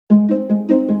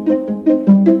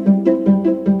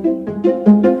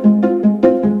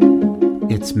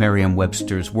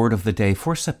Merriam-Webster's Word of the Day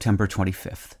for September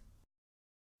 25th.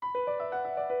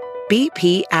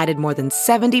 BP added more than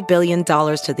 $70 billion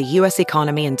to the U.S.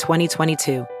 economy in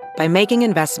 2022 by making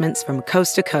investments from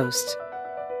coast to coast.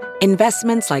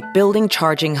 Investments like building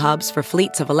charging hubs for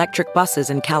fleets of electric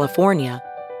buses in California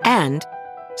and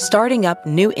starting up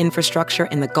new infrastructure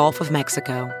in the Gulf of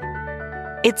Mexico.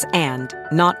 It's and,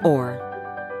 not or.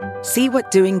 See what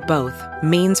doing both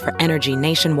means for energy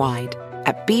nationwide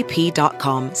at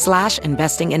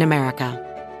bp.com/investing in America.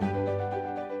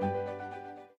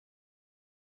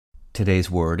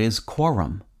 Today's word is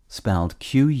quorum, spelled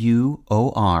Quorum.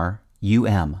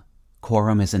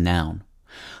 Quorum is a noun.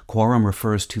 Quorum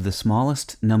refers to the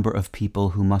smallest number of people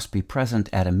who must be present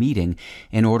at a meeting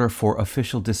in order for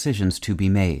official decisions to be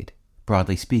made.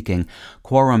 Broadly speaking,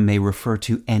 quorum may refer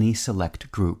to any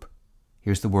select group.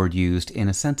 Here's the word used in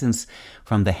a sentence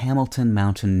from the Hamilton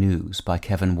Mountain News by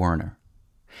Kevin Werner.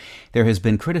 There has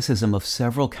been criticism of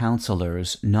several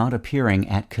counselors not appearing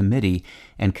at committee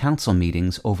and council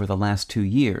meetings over the last 2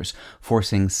 years,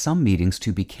 forcing some meetings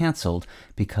to be canceled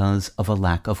because of a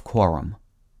lack of quorum.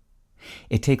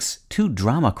 It takes 2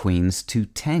 drama queens to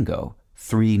tango,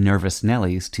 3 nervous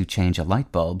Nellies to change a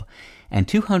light bulb, and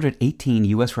 218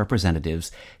 U.S.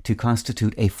 representatives to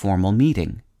constitute a formal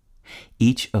meeting.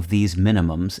 Each of these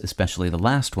minimums, especially the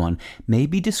last one, may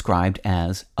be described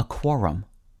as a quorum.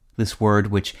 This word,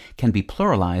 which can be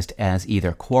pluralized as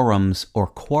either quorums or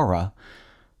quora,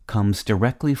 comes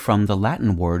directly from the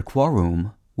Latin word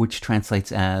quorum, which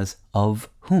translates as of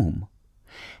whom.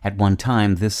 At one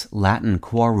time, this Latin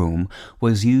quorum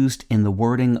was used in the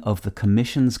wording of the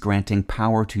commissions granting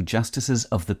power to justices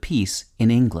of the peace in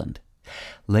England.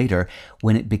 Later,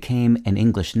 when it became an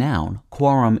English noun,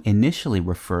 quorum initially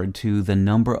referred to the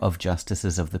number of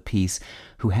justices of the peace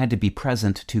who had to be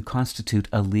present to constitute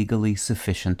a legally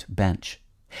sufficient bench.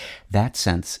 That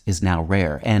sense is now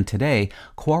rare, and today,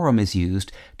 quorum is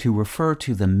used to refer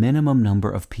to the minimum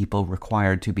number of people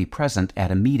required to be present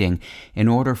at a meeting in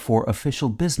order for official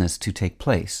business to take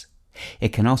place.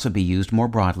 It can also be used more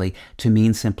broadly to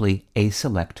mean simply a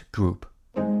select group.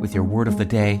 With your Word of the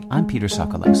Day, I'm Peter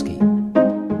Sokolowski.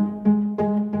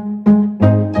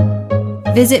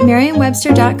 Visit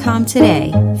Merriam-Webster.com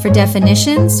today for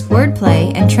definitions,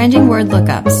 wordplay, and trending word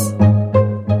lookups.